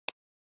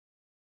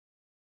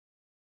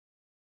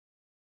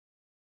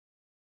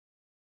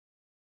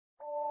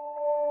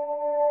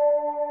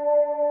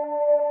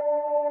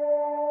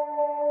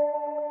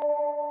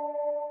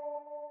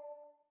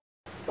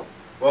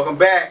Welcome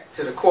back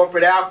to the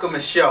Corporate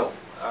Alchemist Show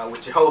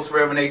with your host,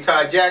 Reverend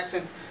Todd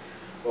Jackson,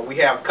 where we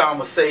have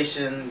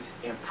conversations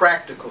in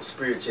practical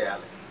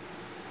spirituality.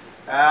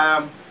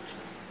 The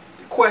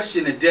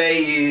question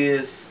today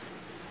is,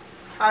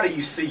 how do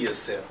you see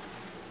yourself?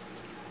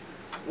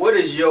 What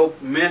is your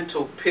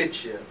mental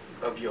picture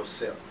of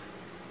yourself?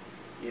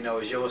 You know,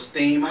 is your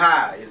esteem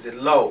high? Is it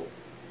low?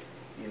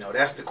 You know,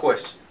 that's the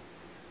question.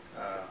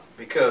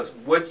 Because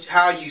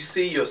how you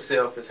see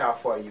yourself is how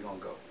far you're going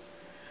to go.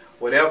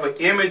 Whatever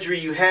imagery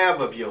you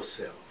have of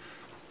yourself,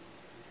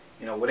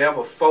 you know,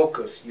 whatever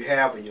focus you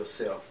have of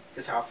yourself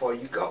is how far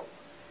you go.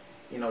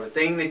 You know, the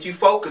thing that you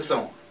focus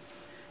on,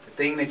 the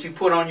thing that you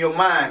put on your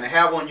mind and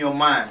have on your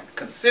mind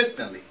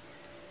consistently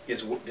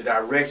is the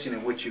direction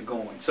in which you're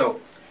going.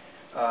 So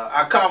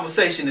our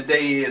conversation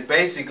today is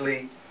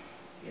basically,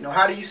 you know,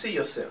 how do you see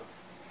yourself?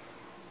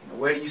 You know,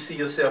 where do you see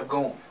yourself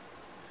going?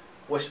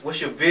 What's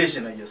your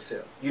vision of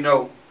yourself? You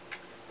know,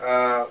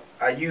 I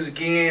use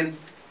again,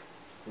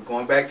 we're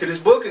going back to this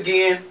book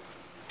again.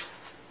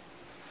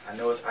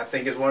 I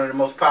think it's one of the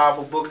most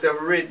powerful books ever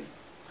written.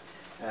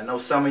 And I know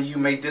some of you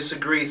may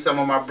disagree, some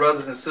of my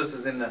brothers and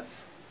sisters in the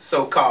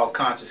so-called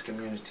conscious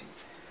community.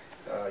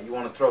 You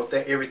want to throw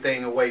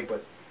everything away,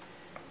 but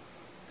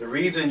the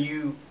reason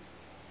you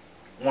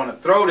want to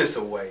throw this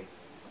away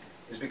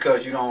is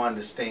because you don't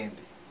understand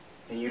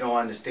it. And you don't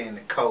understand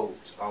the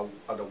codes or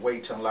the way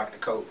to unlock the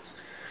codes.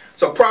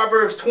 So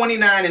Proverbs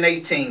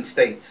 29:18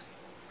 states,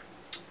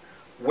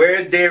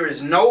 where there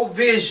is no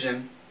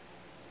vision,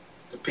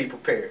 the people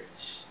perish.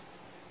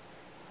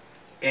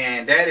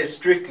 And that is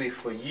strictly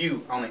for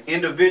you on an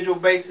individual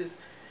basis.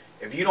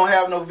 If you don't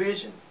have no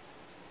vision,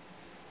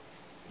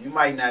 you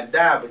might not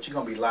die, but you're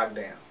going to be locked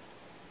down.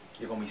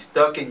 You're going to be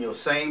stuck in your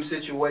same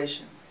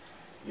situation,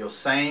 your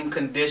same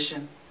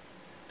condition.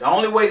 The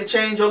only way to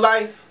change your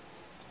life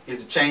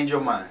is to change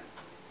your mind.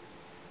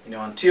 You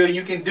know, until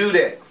you can do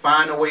that,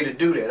 find a way to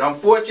do that.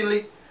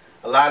 Unfortunately,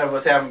 a lot of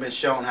us haven't been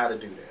shown how to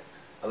do that.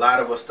 A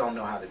lot of us don't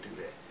know how to do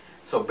that.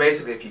 So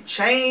basically, if you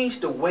change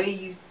the way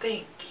you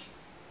think,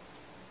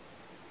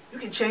 you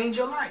can change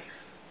your life.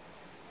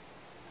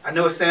 I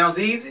know it sounds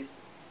easy,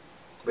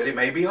 but it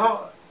may be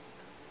hard.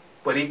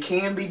 But it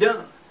can be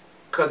done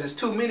because there's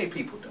too many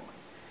people doing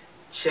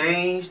it.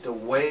 Change the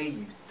way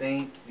you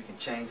think, you can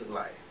change your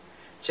life.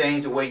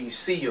 Change the way you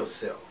see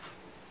yourself,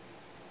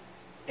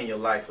 and your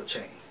life will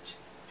change.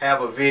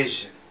 Have a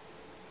vision.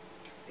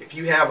 If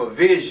you have a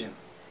vision,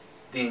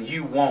 then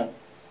you won't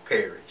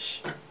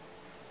perish.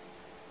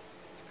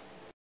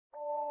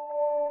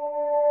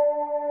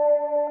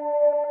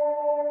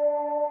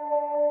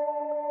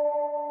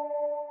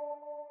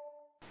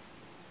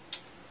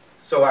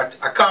 So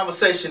our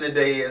conversation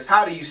today is,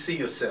 how do you see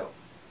yourself?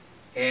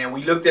 And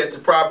we looked at the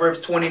Proverbs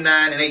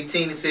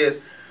 29:18. It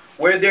says,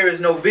 where there is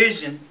no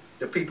vision,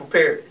 the people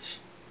perish.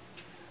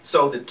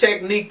 So the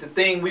technique, the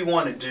thing we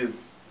want to do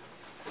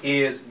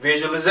is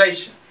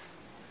visualization.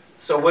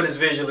 So what is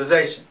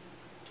visualization?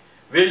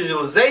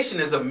 Visualization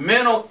is a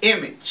mental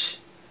image,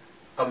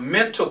 a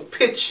mental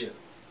picture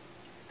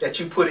that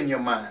you put in your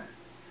mind.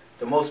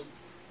 The most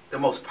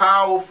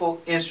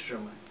powerful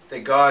instrument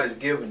that God has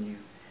given you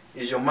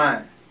is your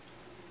mind.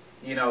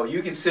 You know,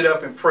 you can sit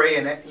up and pray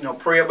and, you know,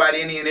 pray about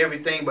any and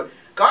everything, but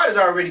God has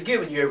already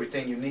given you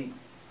everything you need.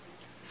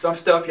 Some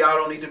stuff y'all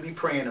don't need to be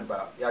praying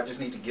about. Y'all just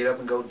need to get up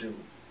and go do it.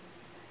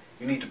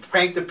 You need to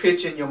paint the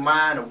picture in your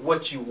mind of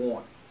what you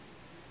want,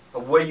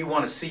 of where you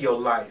want to see your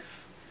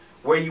life,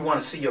 where you want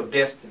to see your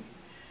destiny.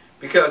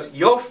 Because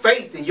your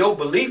faith and your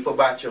belief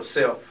about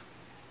yourself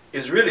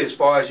is really as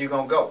far as you're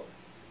going to go.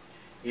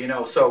 You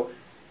know, so,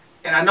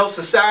 and I know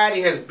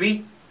society has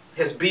beat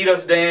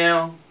us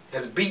down,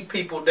 has beat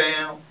people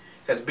down,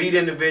 has beat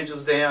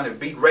individuals down, has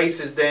beat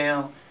races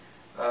down,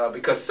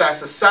 because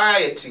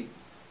society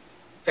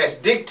has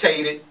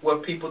dictated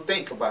what people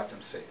think about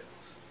themselves.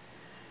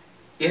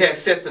 It has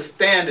set the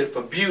standard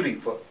for beauty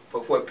for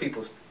what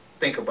people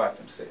think about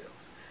themselves.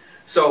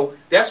 So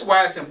that's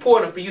why it's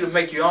important for you to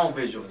make your own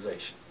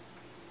visualization,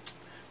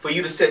 for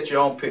you to set your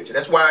own picture.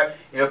 That's why,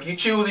 you know, if you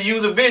choose to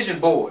use a vision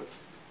board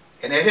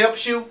and it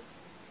helps you,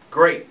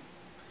 great.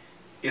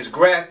 It's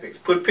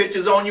graphics. Put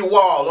pictures on your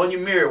wall, on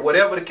your mirror,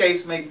 whatever the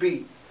case may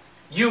be.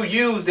 You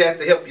use that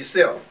to help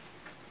yourself.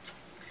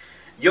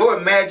 Your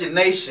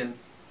imagination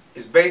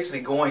is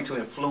basically going to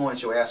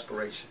influence your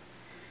aspiration.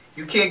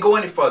 You can't go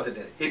any further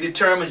than it. It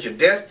determines your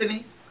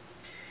destiny.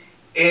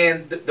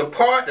 And the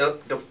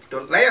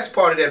last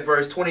part of that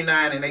verse,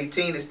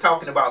 29:18, is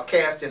talking about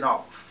casting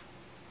off.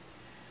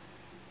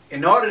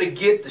 In order to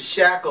get the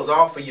shackles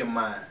off of your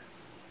mind,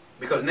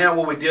 because now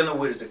what we're dealing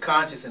with is the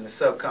conscious and the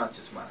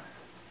subconscious mind.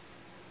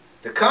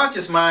 The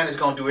conscious mind is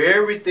going to do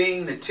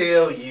everything to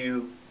tell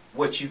you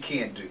what you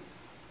can't do.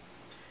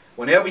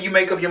 Whenever you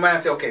make up your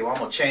mind, say, okay, well, I'm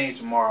going to change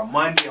tomorrow.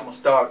 Monday, I'm going to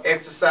start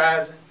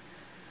exercising.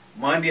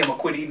 Monday, I'm going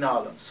to quit eating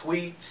all them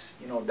sweets.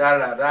 You know, I'm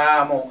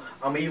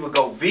going to either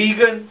go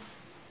vegan.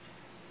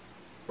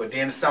 But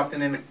then there's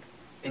something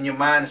in your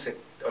mind,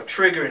 a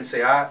trigger, and say,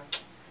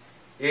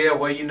 yeah,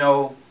 well, you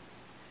know,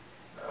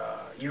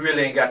 you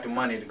really ain't got the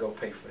money to go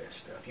pay for that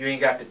stuff. You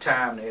ain't got the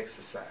time to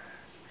exercise.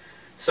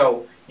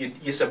 So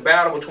it's a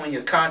battle between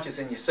your conscious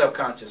and your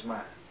subconscious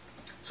mind.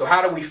 So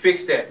how do we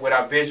fix that with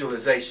our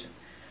visualization?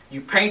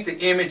 You paint the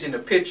image and the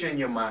picture in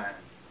your mind.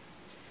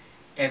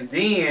 And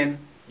then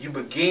you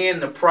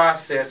begin the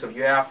process of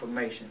your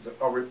affirmations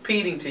or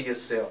repeating to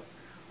yourself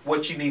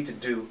what you need to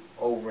do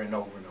over and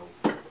over and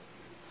over.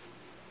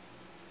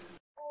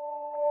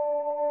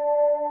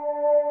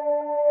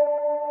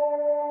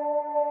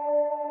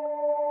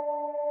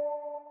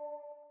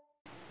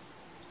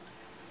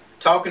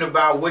 Talking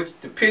about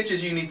the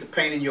pictures you need to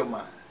paint in your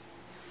mind.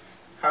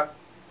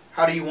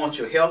 How do you want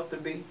your health to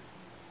be?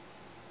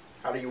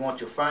 How do you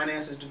want your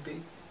finances to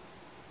be?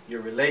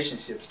 Your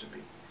relationships to be?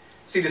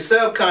 See, the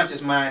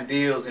subconscious mind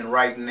deals in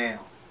right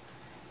now.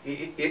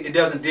 It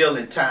doesn't deal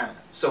in time.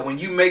 So when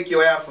you make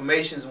your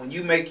affirmations, when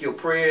you make your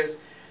prayers,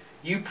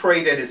 you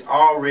pray that it's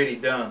already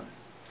done.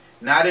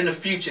 Not in the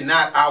future,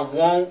 not I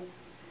won't,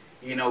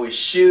 it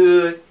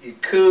should,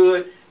 it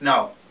could.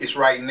 No, it's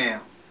right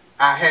now.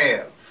 I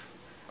have.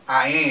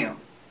 I am.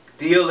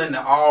 Deal in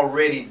the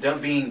already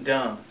being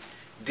done.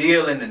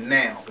 Deal in the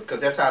now,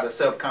 because that's how the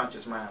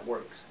subconscious mind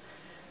works.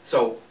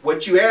 So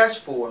what you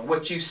ask for and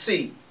what you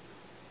see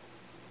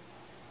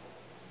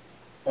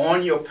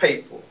on your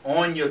paper,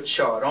 on your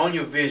chart, on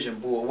your vision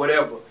board,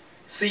 whatever,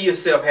 see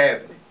yourself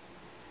having it.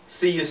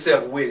 See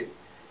yourself with it.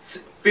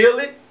 Feel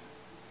it,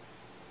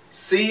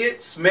 see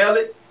it, smell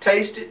it,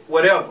 taste it,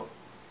 whatever.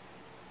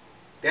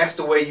 That's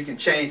the way you can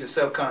change the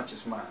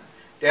subconscious mind.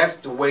 That's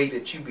the way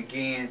that you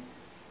begin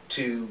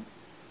to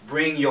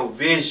bring your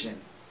vision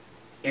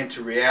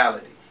into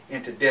reality,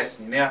 into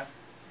destiny. Now,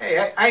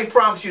 hey, I ain't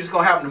promised you it's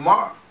going to happen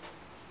tomorrow.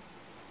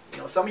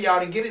 Some of y'all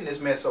didn't get in this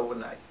mess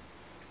overnight.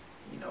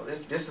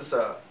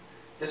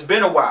 It's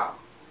been a while.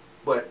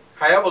 But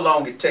however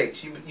long it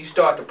takes, you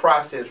start the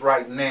process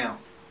right now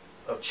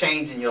of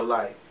changing your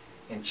life.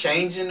 And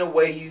changing the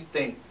way you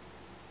think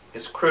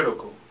is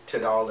critical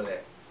to all of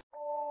that.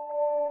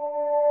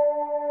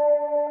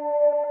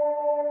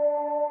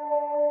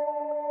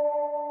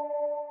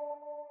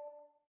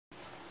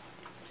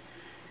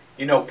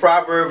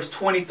 Proverbs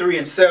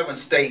 23:7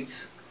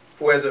 states,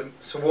 for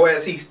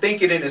as he's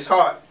thinking in his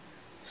heart,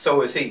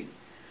 so is he.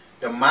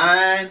 The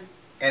mind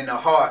and the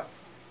heart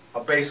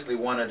are basically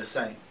one and the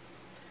same.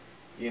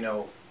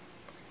 Your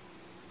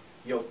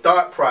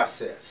thought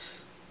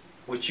process,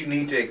 which you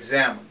need to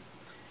examine.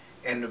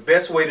 And the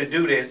best way to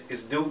do this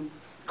is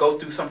go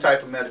through some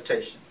type of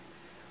meditation.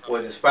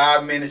 Whether it's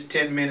 5 minutes,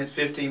 10 minutes,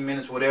 15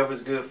 minutes, whatever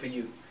is good for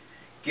you.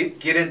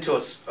 Get into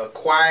a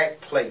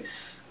quiet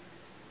place,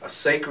 a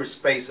sacred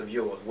space of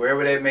yours,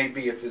 wherever that may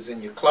be, if it's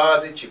in your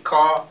closet, your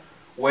car,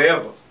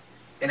 wherever,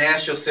 and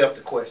ask yourself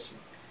the question,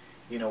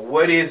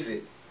 what is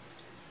it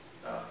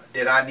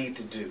that I need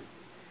to do?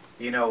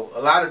 A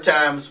lot of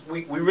times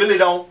we really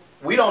don't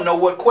know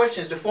what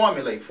questions to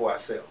formulate for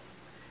ourselves.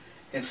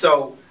 And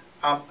so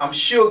I'm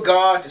sure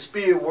God, the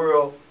spirit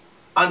world,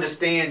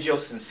 understands your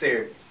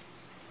sincerity.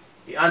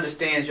 He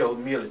understands your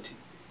humility.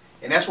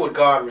 And that's what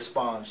God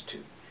responds to.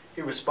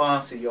 He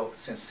responds to your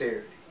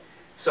sincerity.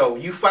 So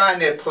you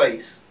find that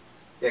place,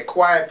 that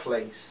quiet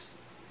place,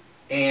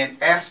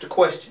 and ask the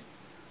question.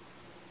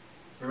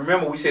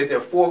 Remember, we said there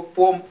are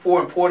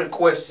four important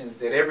questions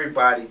that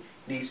everybody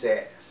needs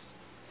to ask.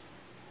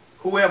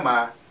 Who am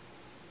I?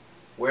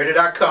 Where did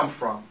I come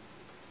from?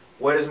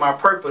 What is my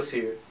purpose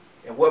here?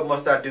 And what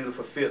must I do to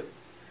fulfill it?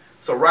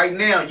 So right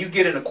now, you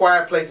get in a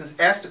quiet place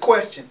and ask the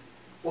question,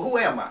 well, who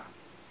am I?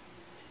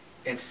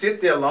 And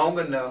sit there long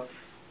enough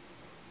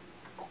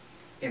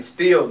in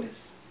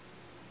stillness,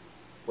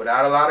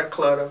 without a lot of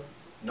clutter,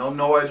 no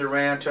noise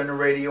around, turn the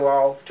radio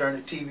off, turn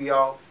the TV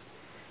off,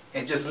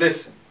 and just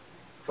listen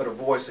for the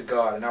voice of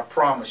God. And I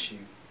promise you,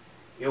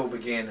 it will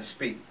begin to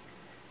speak.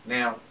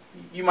 Now,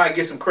 you might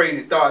get some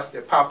crazy thoughts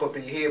that pop up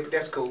in your head, but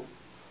that's cool,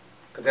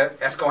 because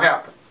that's going to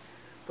happen.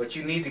 But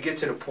you need to get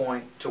to the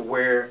point to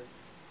where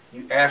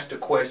you ask the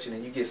question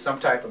and you get some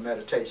type of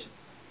meditation.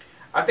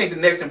 I think the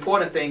next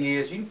important thing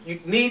is you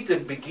need to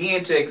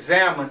begin to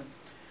examine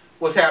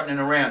what's happening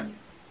around you.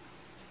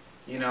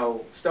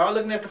 Start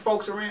looking at the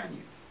folks around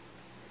you.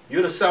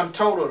 You're the sum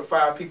total of the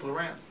 5 people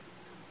around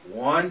you.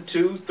 1,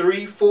 2,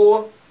 3,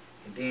 4,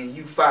 and then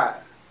you 5.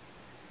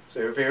 So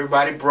if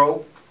everybody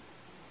broke,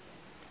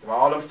 if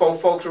all them 4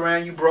 folks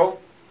around you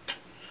broke,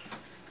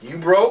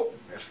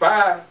 that's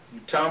 5. You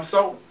times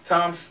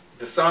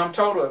the sum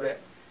total of that.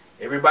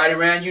 Everybody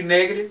around you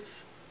negative,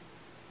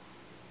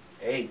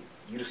 hey,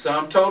 you the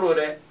sum total of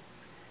that.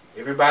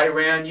 Everybody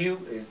around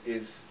you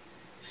is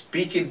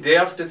speaking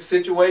death to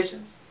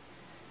situations.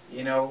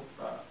 You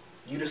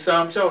the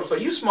sum total. So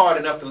you smart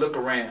enough to look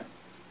around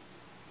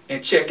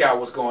and check out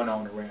what's going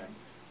on around you.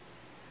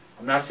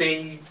 I'm not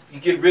saying you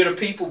get rid of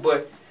people,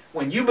 but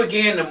when you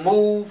begin to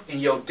move in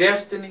your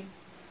destiny,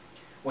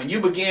 when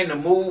you begin to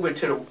move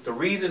into the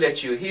reason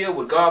that you're here,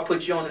 what God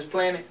put you on this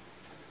planet,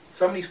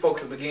 some of these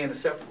folks will begin to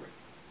separate.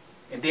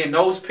 And then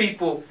those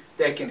people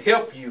that can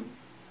help you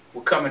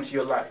will come into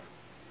your life.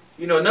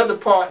 Another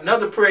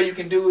prayer you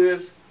can do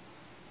is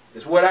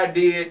what I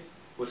did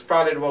was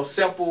probably the most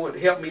simple. It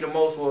helped me the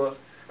most was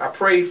I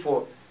prayed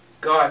for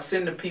God,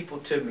 send the people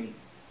to me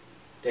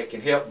that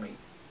can help me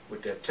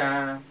with their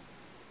time,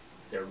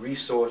 their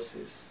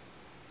resources,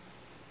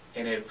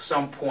 and at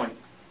some point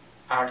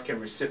I can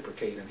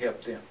reciprocate and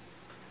help them.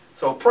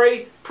 So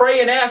pray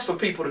and ask for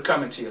people to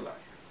come into your life.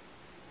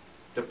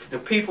 The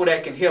people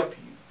that can help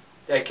you,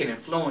 that can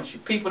influence you,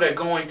 people that are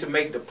going to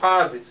make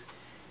deposits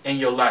in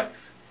your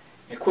life.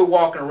 And quit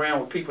walking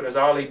around with people that's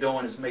all they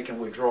doing is making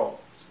withdrawals.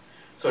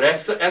 So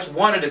that's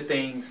one of the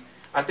things.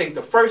 I think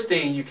the first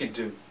thing you can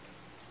do,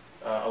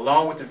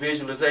 along with the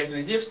visualization,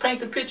 is just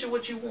paint the picture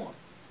what you want.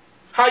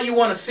 How you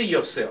want to see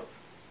yourself.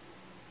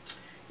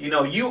 You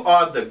know, you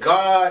are the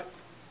God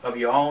of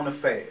your own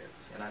affairs.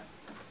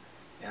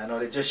 And I know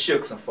they just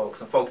shook some folks.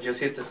 Some folks just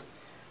hit this.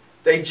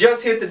 They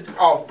just hit the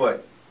off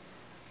button.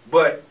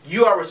 But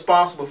you are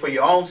responsible for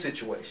your own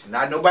situation,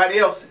 not nobody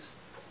else's.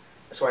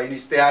 That's why you need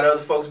to stay out of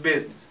other folks'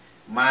 business.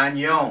 Mind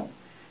your own.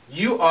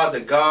 You are the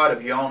God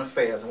of your own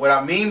affairs. And what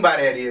I mean by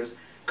that is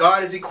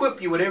God has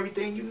equipped you with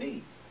everything you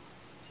need.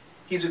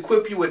 He's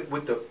equipped you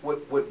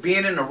with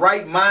being in the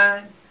right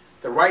mind,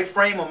 the right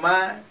frame of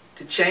mind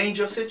to change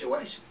your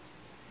situations.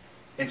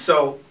 And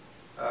so,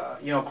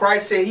 you know,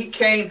 Christ said he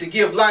came to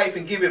give life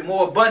and give it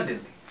more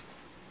abundantly.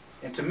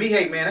 And to me,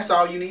 hey man, that's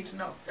all you need to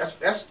know.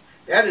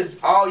 That is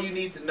all you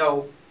need to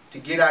know to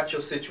get out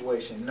your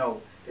situation.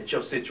 Know that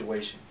your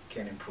situation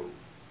can improve.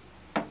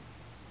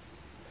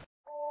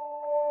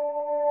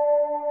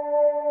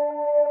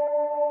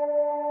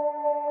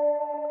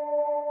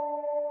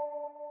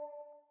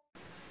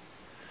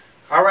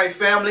 All right,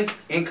 family.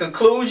 In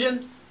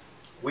conclusion,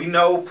 we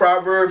know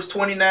Proverbs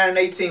 29 and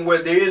 18,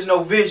 where there is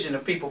no vision, the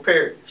people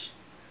perish.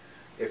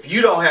 If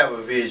you don't have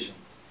a vision,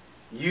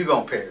 you're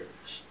going to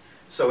perish.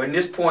 So in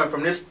this point,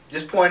 from this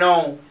point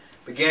on,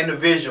 begin to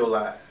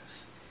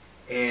visualize.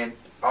 And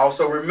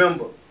also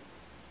remember,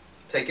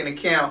 take into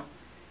account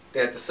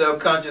that the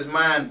subconscious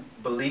mind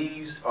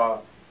believes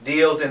or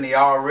deals in the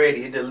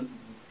already.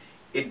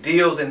 It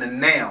deals in the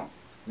now,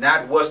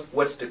 not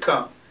what's to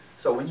come.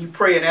 So when you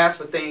pray and ask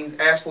for things,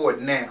 ask for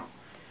it now.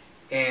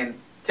 And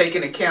take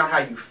into account how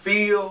you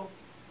feel,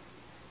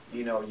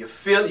 you know, your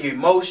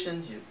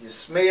emotions, your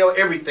smell,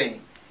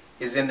 everything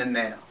is in the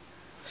now.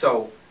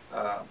 So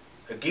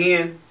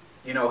again,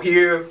 you know,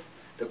 here,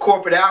 the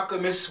Corporate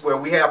Alchemist, where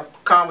we have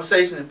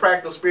conversations in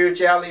practical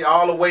spirituality,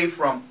 all the way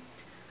from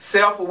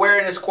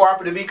self-awareness,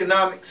 cooperative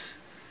economics.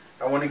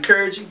 I want to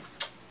encourage you,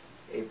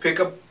 hey, pick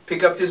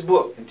up this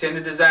book,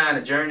 Intended Design,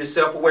 A Journey to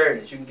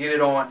Self-Awareness. You can get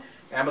it on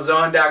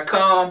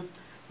Amazon.com,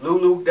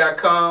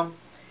 Lulu.com,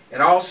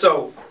 and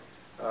also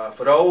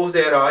for those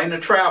that are in the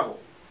travel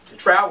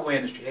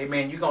industry, hey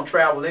man, you're going to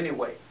travel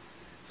anyway,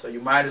 so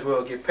you might as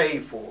well get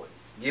paid for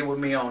it. Get with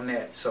me on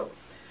that. So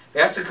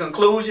that's the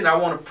conclusion. I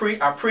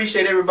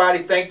appreciate everybody.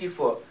 Thank you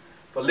for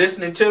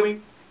listening to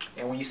me.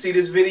 And when you see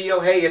this video,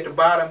 hey, at the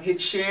bottom,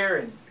 hit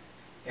share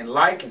and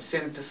like and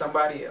send it to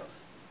somebody else.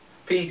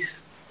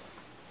 Peace.